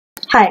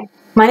Hi,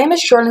 my name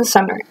is Jordan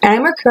Sumner, and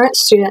I'm a current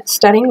student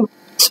studying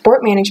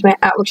sport management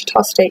at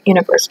Wichita State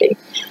University.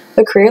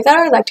 The career that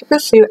I would like to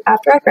pursue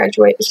after I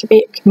graduate is to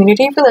be a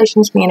community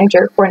relations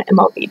manager for an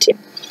MLB team.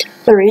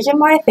 The reason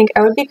why I think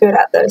I would be good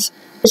at this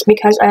is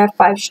because I have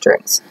 5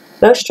 strengths.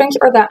 Those strengths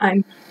are that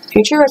I'm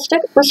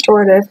futuristic,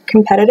 restorative,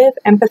 competitive,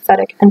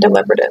 empathetic, and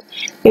deliberative.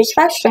 These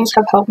 5 strengths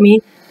have helped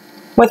me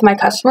with my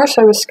customer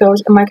service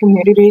skills and my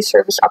community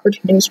service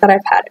opportunities that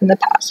I've had in the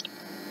past.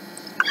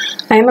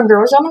 I am a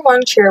Girls on the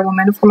Run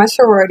chairwoman for my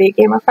sorority,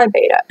 Gamma Phi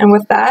Beta, and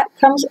with that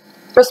comes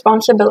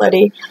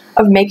responsibility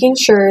of making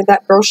sure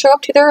that girls show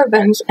up to their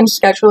events and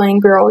scheduling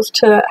girls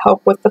to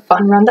help with the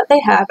fun run that they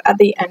have at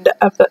the end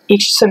of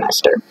each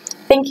semester.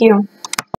 Thank you.